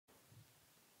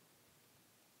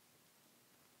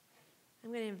I'm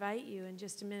going to invite you in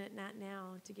just a minute, not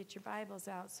now, to get your Bibles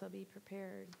out, so be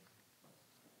prepared.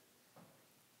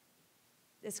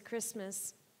 This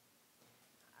Christmas,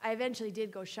 I eventually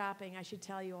did go shopping. I should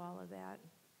tell you all of that.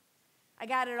 I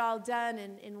got it all done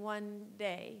in one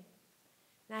day.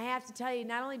 And I have to tell you,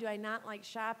 not only do I not like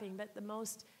shopping, but the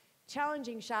most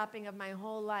challenging shopping of my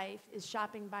whole life is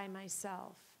shopping by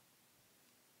myself.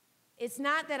 It's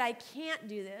not that I can't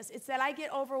do this, it's that I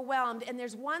get overwhelmed, and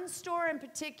there's one store in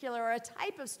particular, or a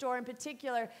type of store in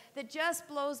particular, that just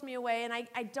blows me away, and I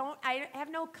have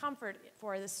no comfort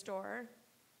for this store.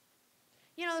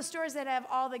 You know, the stores that have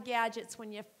all the gadgets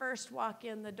when you first walk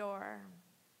in the door.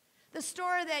 The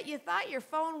store that you thought your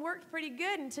phone worked pretty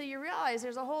good until you realize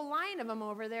there's a whole line of them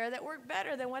over there that work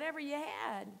better than whatever you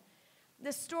had.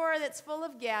 The store that's full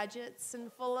of gadgets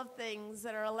and full of things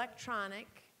that are electronic.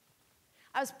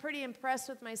 I was pretty impressed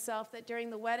with myself that during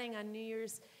the wedding on New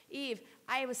Year's Eve,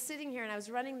 I was sitting here and I was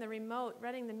running the remote,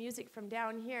 running the music from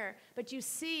down here. But you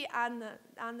see on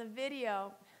the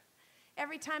video,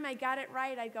 every time I got it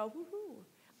right, I'd go, woohoo.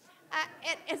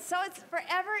 And so it's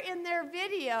forever in their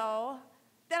video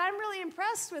that I'm really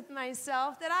impressed with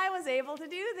myself that I was able to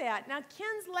do that. Now,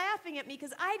 Ken's laughing at me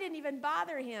because I didn't even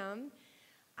bother him.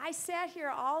 I sat here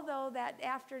all that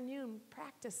afternoon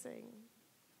practicing.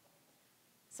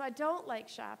 So I don't like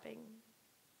shopping,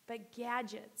 but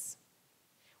gadgets.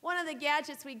 One of the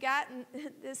gadgets we got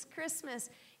this Christmas,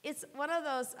 it's one of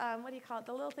those, what do you call it,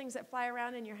 the little things that fly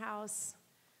around in your house.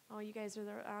 Oh, you guys are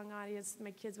the wrong audience.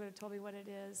 My kids would have told me what it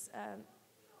is.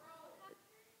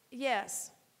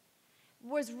 Yes.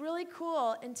 Was really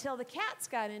cool until the cats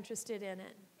got interested in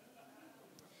it.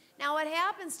 Now, what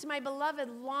happens to my beloved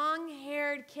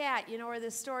long-haired cat, you know where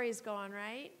this story is going,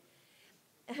 right?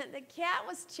 The cat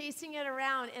was chasing it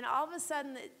around, and all of a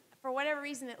sudden, for whatever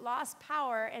reason, it lost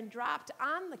power and dropped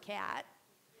on the cat,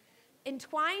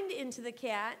 entwined into the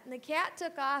cat, and the cat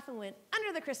took off and went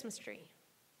under the Christmas tree.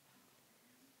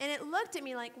 And it looked at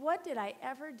me like, what did I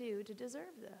ever do to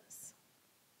deserve this?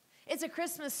 It's a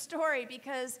Christmas story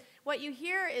because what you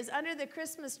hear is under the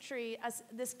Christmas tree,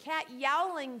 this cat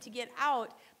yowling to get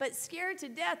out, but scared to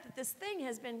death that this thing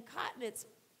has been caught in its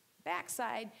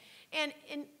backside. And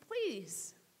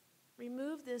please,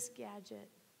 remove this gadget.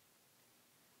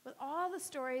 With all the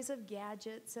stories of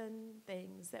gadgets and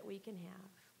things that we can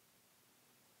have,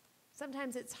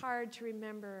 sometimes it's hard to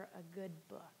remember a good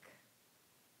book.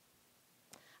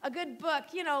 A good book,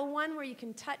 you know, one where you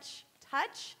can touch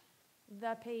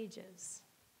the pages.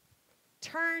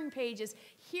 Turn pages.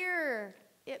 Hear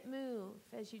it move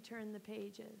as you turn the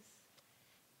pages.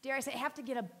 Dare I say, have to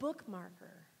get a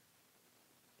bookmarker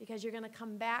because you're going to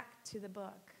come back to the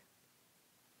book.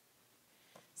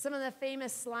 Some of the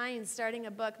famous lines starting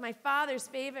a book. My father's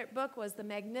favorite book was The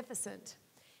Magnificent.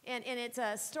 And it's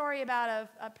a story about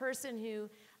a person who,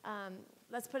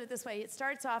 let's put it this way. It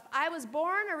starts off, I was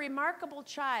born a remarkable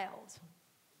child.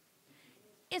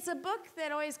 It's a book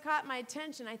that always caught my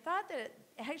attention. I thought that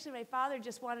actually my father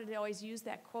just wanted to always use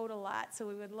that quote a lot so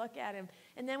we would look at him.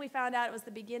 And then we found out it was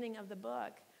the beginning of the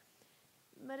book.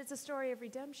 But it's a story of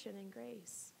redemption and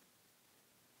grace.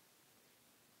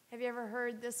 Have you ever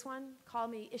heard this one? Call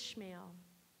Me Ishmael.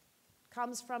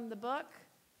 Comes from the book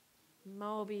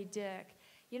Moby Dick.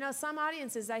 You know, some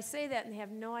audiences, I say that and they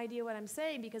have no idea what I'm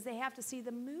saying because they have to see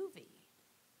the movie,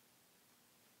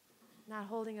 not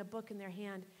holding a book in their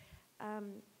hand.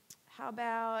 How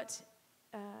about,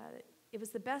 it was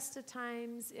the best of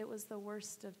times, it was the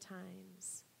worst of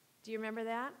times. Do you remember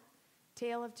that?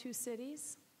 Tale of Two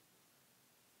Cities.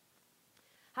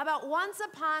 How about once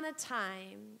upon a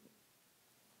time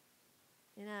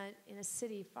in a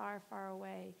city far, far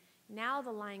away. Now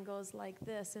the line goes like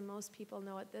this, and most people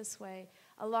know it this way.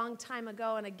 A long time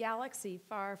ago in a galaxy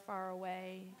far, far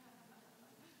away.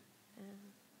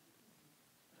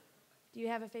 Do you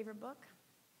have a favorite book?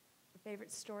 A favorite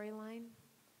storyline?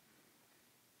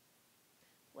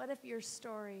 What if your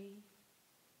story,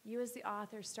 you as the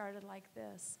author, started like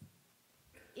this?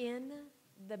 In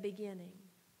the beginning.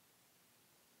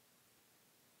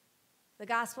 The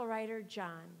gospel writer,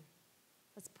 John.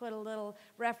 Let's put a little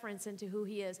reference into who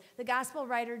he is. The gospel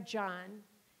writer, John,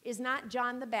 is not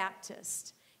John the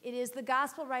Baptist. It is the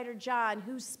gospel writer, John,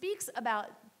 who speaks about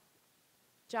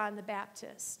John the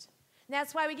Baptist. And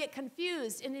that's why we get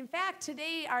confused. And in fact,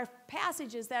 today, our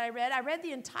passages that I read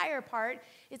the entire part.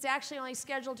 It's actually only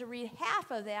scheduled to read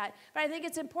half of that. But I think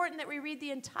it's important that we read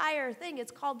the entire thing.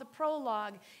 It's called the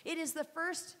prologue. It is the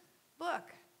first book,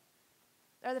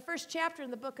 or the first chapter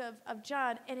in the book of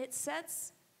John, and it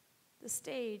sets the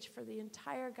stage for the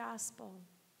entire gospel.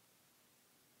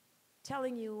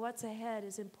 Telling you what's ahead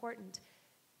is important.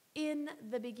 In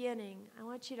the beginning. I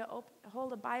want you to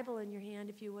hold a Bible in your hand,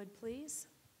 if you would, please.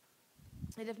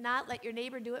 And if not, let your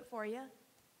neighbor do it for you.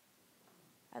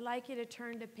 I'd like you to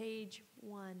turn to page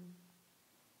 1.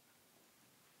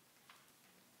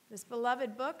 This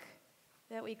beloved book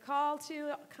that we call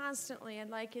to constantly, I'd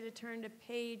like you to turn to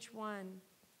page 1.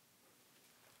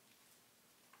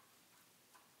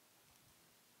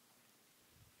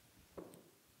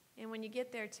 And when you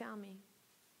get there, tell me.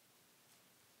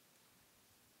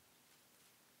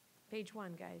 Page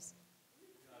 1, guys.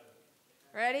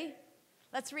 Ready?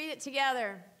 Let's read it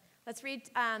together. Let's read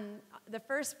the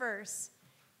first verse.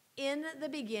 In the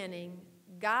beginning,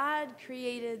 God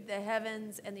created the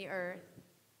heavens and the earth.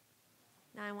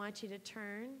 Now I want you to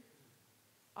turn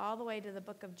all the way to the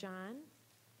book of John.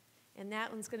 And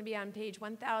that one's going to be on page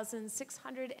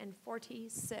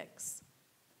 1646.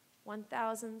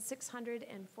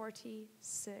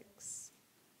 1646.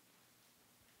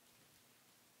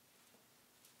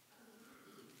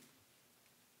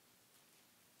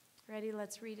 Ready?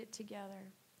 Let's read it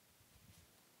together.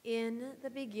 In the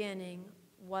beginning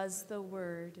was the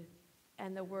Word,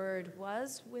 and the Word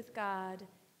was with God,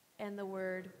 and the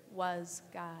Word was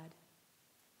God.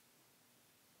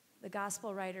 The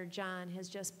gospel writer John has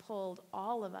just pulled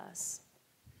all of us,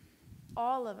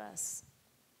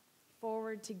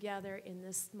 forward together in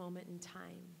this moment in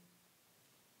time.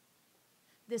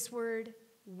 This word,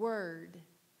 word.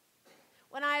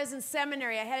 When I was in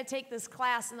seminary, I had to take this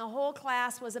class, and the whole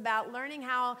class was about learning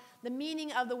how the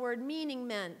meaning of the word meaning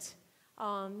meant.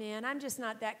 Oh, man, I'm just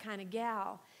not that kind of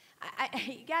gal.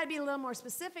 You got to be a little more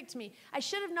specific to me. I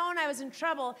should have known I was in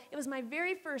trouble. It was my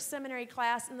very first seminary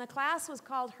class, and the class was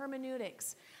called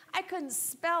hermeneutics. I couldn't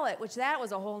spell it, which that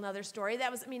was a whole nother story.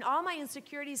 All my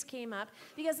insecurities came up,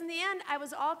 because in the end, I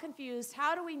was all confused.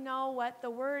 How do we know what the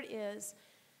word is?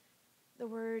 The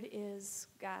word is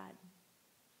God.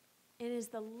 It is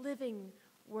the living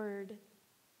word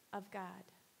of God.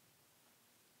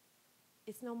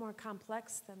 It's no more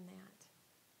complex than that.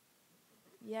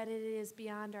 Yet it is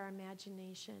beyond our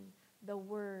imagination, the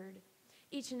Word.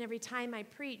 Each and every time I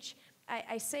preach,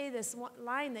 I say this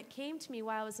line that came to me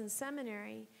while I was in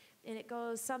seminary, and it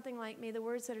goes something like, may the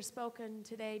words that are spoken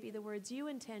today be the words you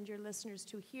intend your listeners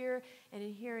to hear, and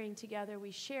in hearing together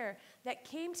we share. That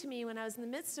came to me when I was in the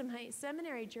midst of my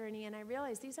seminary journey, and I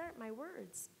realized these aren't my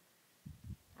words.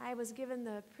 I was given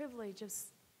the privilege of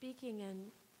speaking and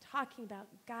talking about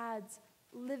God's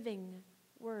living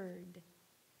Word.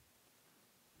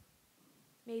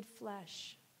 Made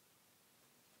flesh.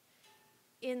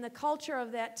 In the culture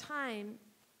of that time,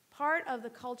 part of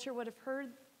the culture would have heard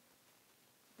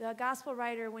the gospel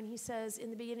writer when he says,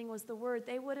 in the beginning was the Word,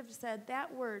 they would have said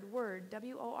that word,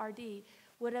 W-O-R-D,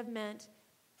 would have meant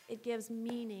it gives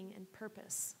meaning and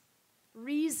purpose,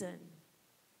 reason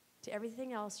to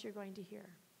everything else you're going to hear.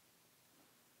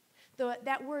 Though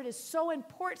that word is so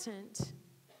important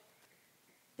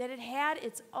that it had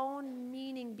its own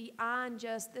meaning beyond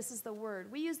just this is the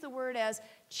word. We use the word as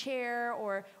chair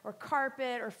or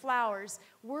carpet or flowers.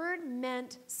 Word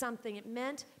meant something. It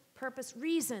meant purpose,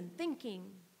 reason, thinking.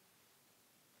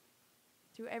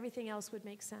 Through everything else would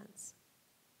make sense.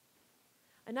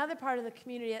 Another part of the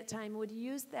community at the time would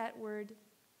use that word,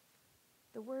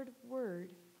 the word word,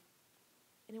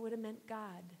 and it would have meant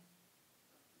God.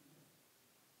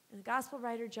 And the gospel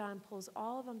writer John pulls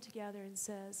all of them together and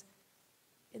says,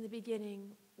 in the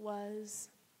beginning was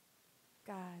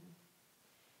God.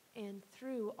 And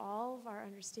through all of our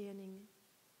understanding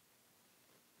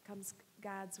comes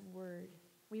God's word.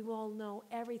 We will know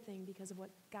everything because of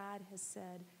what God has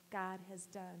said, God has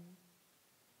done.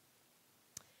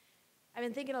 I've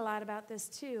been thinking a lot about this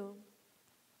too.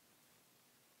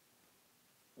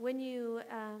 When you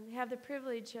have the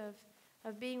privilege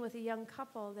of being with a young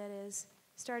couple that is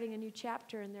starting a new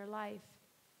chapter in their life,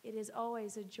 it is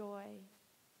always a joy.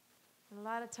 And a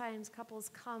lot of times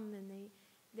couples come and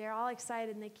they're all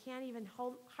excited and they can't even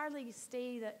hardly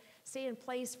stay in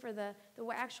place for the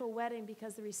actual wedding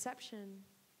because the reception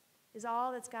is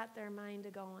all that's got their mind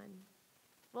going.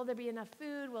 Will there be enough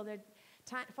food? Will their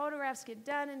photographs get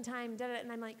done in time? And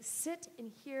I'm like, sit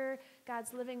and hear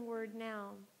God's living word now.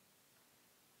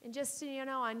 And just so you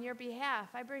know, on your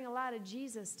behalf, I bring a lot of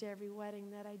Jesus to every wedding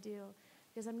that I do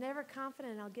because I'm never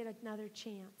confident I'll get another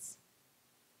chance.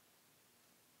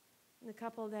 And the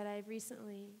couple that I've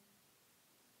recently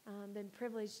been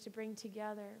privileged to bring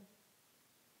together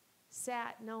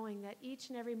sat knowing that each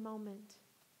and every moment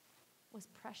was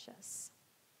precious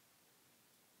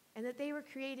and that they were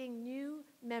creating new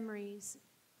memories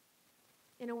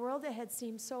in a world that had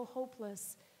seemed so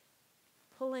hopeless,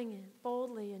 pulling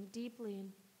boldly and deeply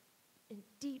and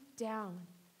deep down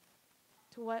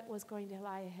to what was going to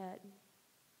lie ahead.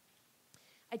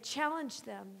 I challenged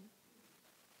them.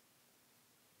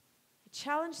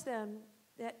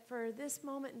 That for this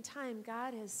moment in time,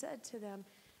 God has said to them,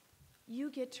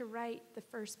 you get to write the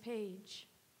first page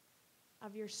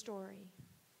of your story.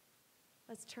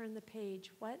 Let's turn the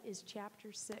page. What is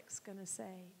chapter 6 going to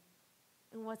say?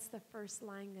 And what's the first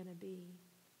line going to be?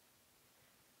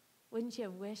 Wouldn't you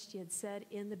have wished you had said,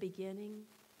 in the beginning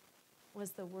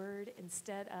was the Word,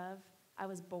 instead of, I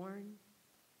was born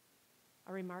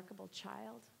a remarkable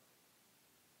child?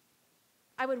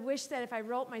 I would wish that if I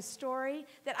wrote my story,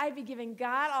 that I'd be giving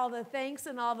God all the thanks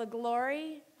and all the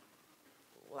glory.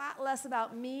 A lot less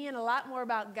about me and a lot more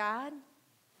about God.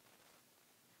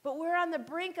 But we're on the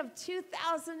brink of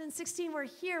 2016. We're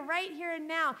here, right here and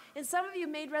now. And some of you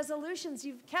made resolutions.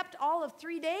 You've kept all of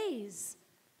 3 days.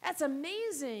 That's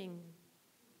amazing.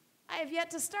 I have yet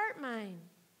to start mine.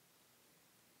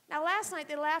 Now, last night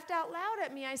they laughed out loud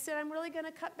at me. I said, I'm really going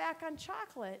to cut back on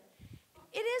chocolate.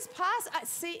 It is possible.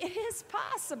 See, it is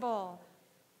possible.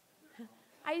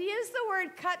 I use the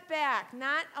word cut back,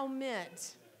 not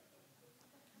omit.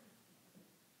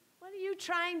 What are you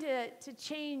trying to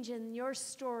change in your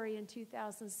story in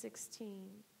 2016?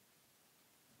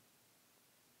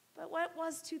 But what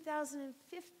was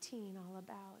 2015 all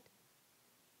about?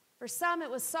 For some, it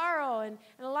was sorrow and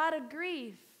a lot of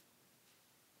grief.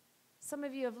 Some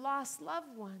of you have lost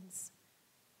loved ones.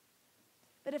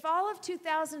 But if all of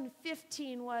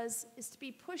 2015 is to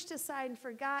be pushed aside and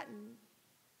forgotten,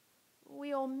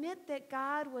 we omit that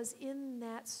God was in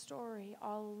that story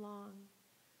all along.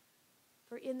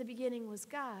 For in the beginning was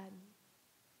God,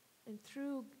 and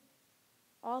through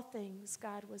all things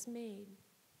God was made.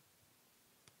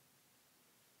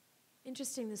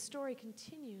 Interesting, the story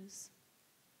continues.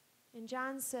 And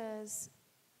John says,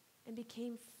 and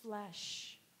became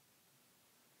flesh.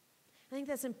 I think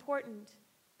that's important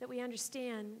that we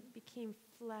understand, became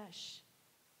flesh.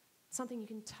 Something you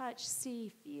can touch,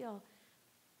 see, feel.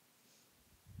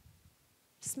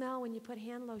 Smell when you put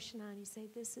hand lotion on, you say,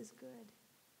 this is good.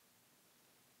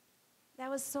 That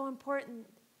was so important,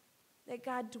 that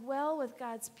God dwell with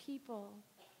God's people,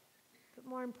 but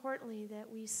more importantly, that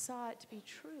we saw it to be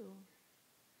true.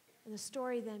 And the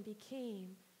story then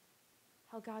became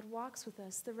how God walks with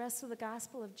us. The rest of the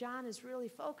Gospel of John is really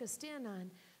focused in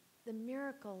on the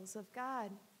miracles of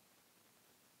God.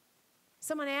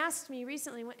 Someone asked me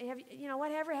recently,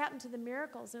 whatever happened to the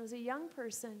miracles? And it was a young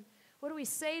person. What do we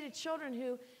say to children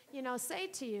who, say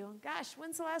to you, gosh,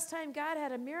 when's the last time God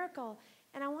had a miracle?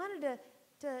 And I wanted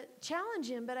to challenge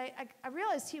him, but I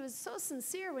realized he was so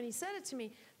sincere when he said it to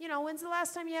me. When's the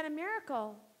last time you had a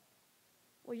miracle?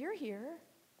 Well, you're here,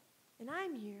 and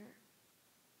I'm here.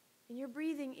 And you're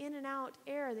breathing in and out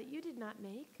air that you did not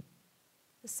make.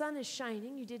 The sun is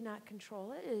shining. You did not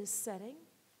control it. It is setting.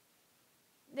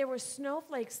 There were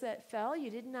snowflakes that fell. You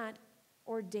did not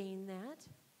ordain that.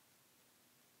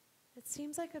 It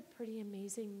seems like a pretty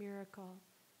amazing miracle.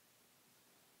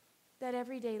 That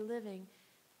everyday living,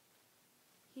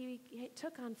 he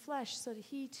took on flesh so that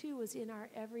he too was in our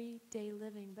everyday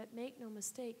living. But make no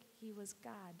mistake, he was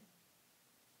God.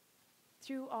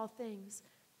 Through all things.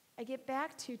 I get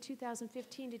back to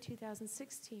 2015 to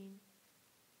 2016.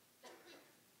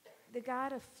 The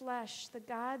God of flesh, the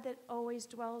God that always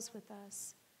dwells with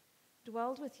us,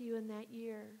 dwelled with you in that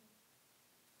year.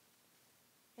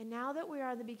 And now that we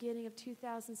are at the beginning of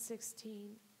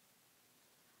 2016,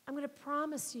 I'm going to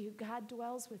promise you God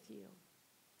dwells with you.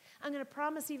 I'm going to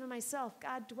promise even myself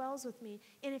God dwells with me.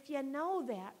 And if you know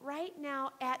that right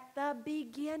now at the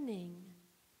beginning,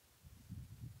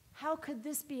 how could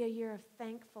this be a year of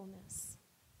thankfulness?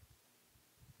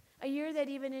 A year that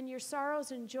even in your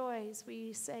sorrows and joys,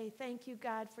 we say, thank you,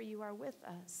 God, for you are with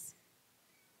us.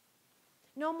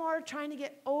 No more trying to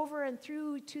get over and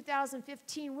through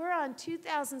 2015. We're on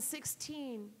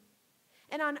 2016.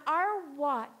 And on our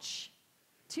watch,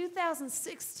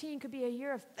 2016 could be a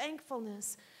year of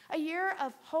thankfulness, a year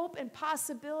of hope and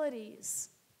possibilities.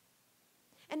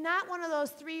 And not one of those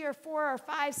 3 or 4 or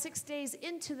 5, 6 days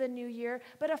into the new year,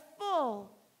 but a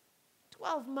full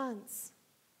 12 months.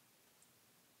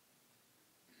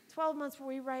 12 months where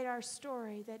we write our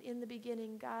story that in the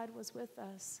beginning God was with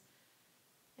us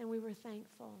and we were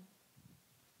thankful.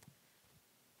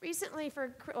 Recently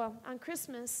on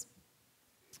Christmas,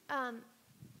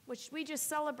 which we just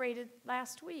celebrated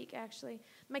last week actually,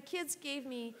 my kids gave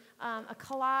me a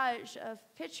collage of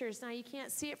pictures. Now you can't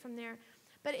see it from there,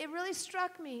 but it really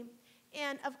struck me.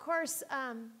 And of course,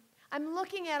 I'm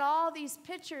looking at all these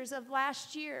pictures of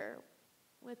last year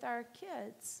with our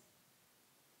kids.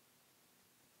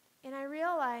 And I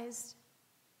realized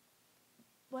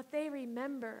what they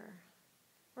remember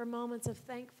were moments of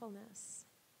thankfulness,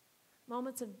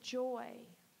 moments of joy.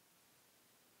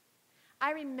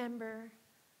 I remember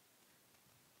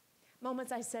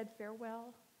moments I said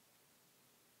farewell.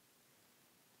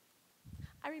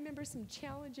 I remember some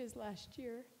challenges last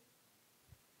year.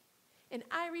 And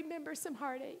I remember some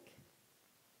heartache.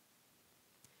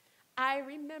 I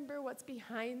remember what's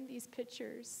behind these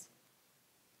pictures.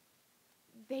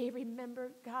 They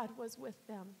remember God was with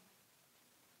them.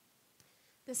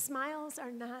 The smiles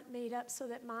are not made up so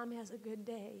that mom has a good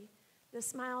day. The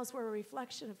smiles were a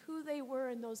reflection of who they were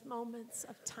in those moments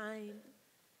of time.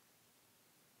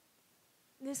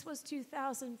 This was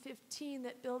 2015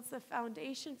 that builds the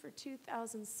foundation for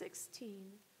 2016.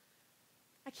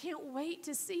 I can't wait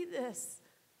to see this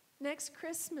next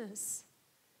Christmas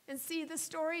and see the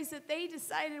stories that they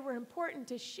decided were important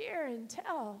to share and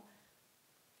tell.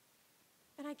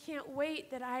 And I can't wait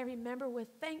that I remember with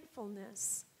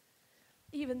thankfulness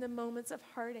even the moments of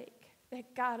heartache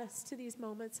that got us to these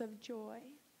moments of joy.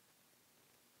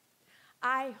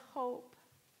 I hope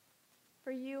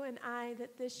for you and I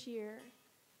that this year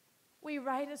we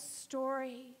write a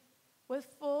story with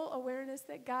full awareness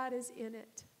that God is in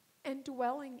it and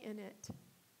dwelling in it.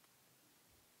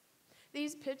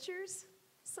 These pictures,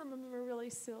 some of them are really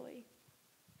silly.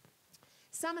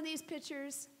 Some of these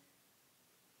pictures,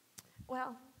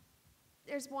 well,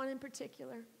 there's one in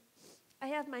particular. I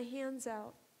have my hands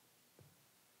out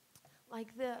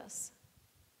like this,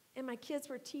 and my kids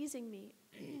were teasing me.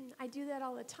 I do that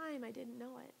all the time. I didn't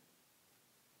know it.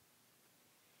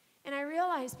 And I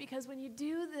realized because when you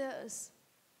do this,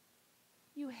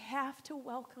 you have to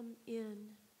welcome in.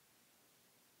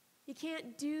 You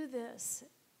can't do this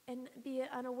and be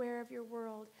unaware of your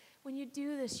world. When you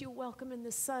do this, you welcome in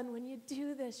the sun. When you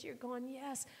do this, you're going,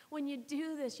 yes. When you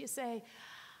do this, you say,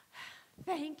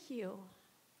 thank you.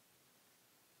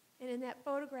 And in that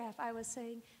photograph, I was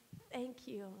saying, thank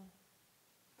you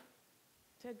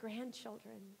to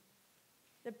grandchildren.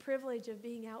 The privilege of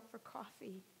being out for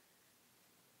coffee.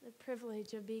 The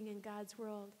privilege of being in God's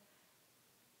world.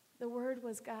 The Word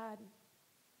was God,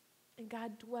 and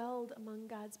God dwelled among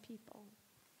God's people.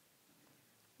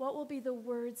 What will be the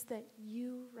words that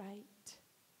you write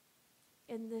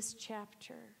in this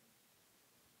chapter?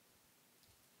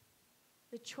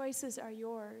 The choices are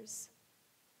yours,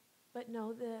 but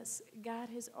know this, God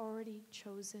has already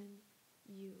chosen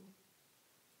you.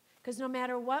 Because no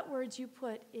matter what words you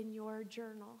put in your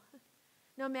journal,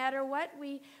 no matter what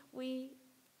we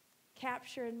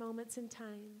capture in moments in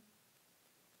time,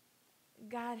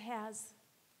 God has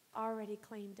already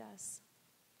claimed us.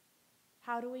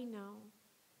 How do we know?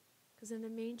 Because in a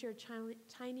manger, a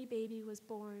tiny baby was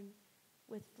born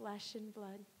with flesh and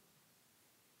blood.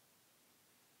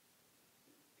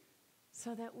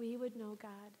 So that we would know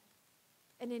God.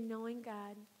 And in knowing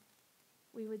God,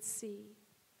 we would see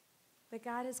that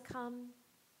God has come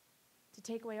to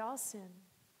take away all sin.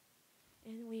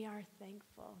 And we are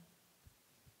thankful.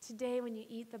 Today, when you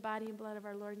eat the body and blood of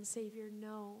our Lord and Savior,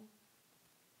 know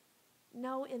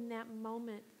in that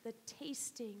moment, the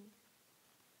tasting,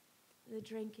 the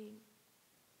drinking,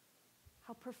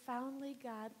 how profoundly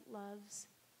God loves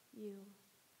you.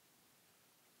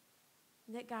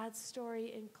 And that God's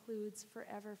story includes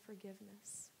forever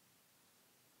forgiveness.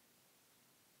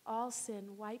 All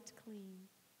sin wiped clean.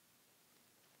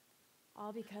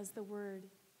 All because the Word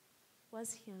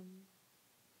was Him,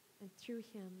 and through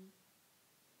Him,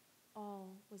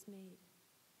 all was made,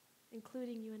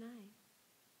 including you and I.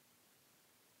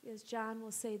 Because John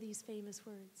will say these famous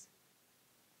words.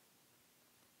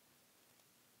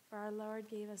 For our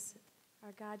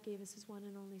God gave us His one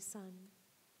and only Son,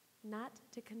 not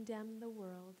to condemn the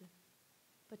world,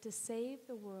 but to save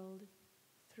the world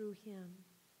through Him.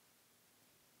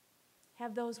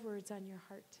 Have those words on your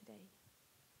heart today.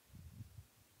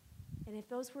 And if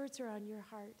those words are on your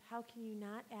heart, how can you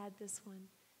not add this one?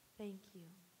 Thank you.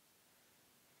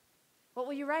 What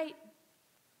will you write?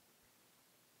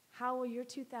 How will your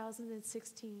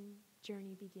 2016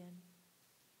 journey begin?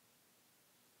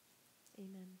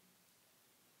 Amen.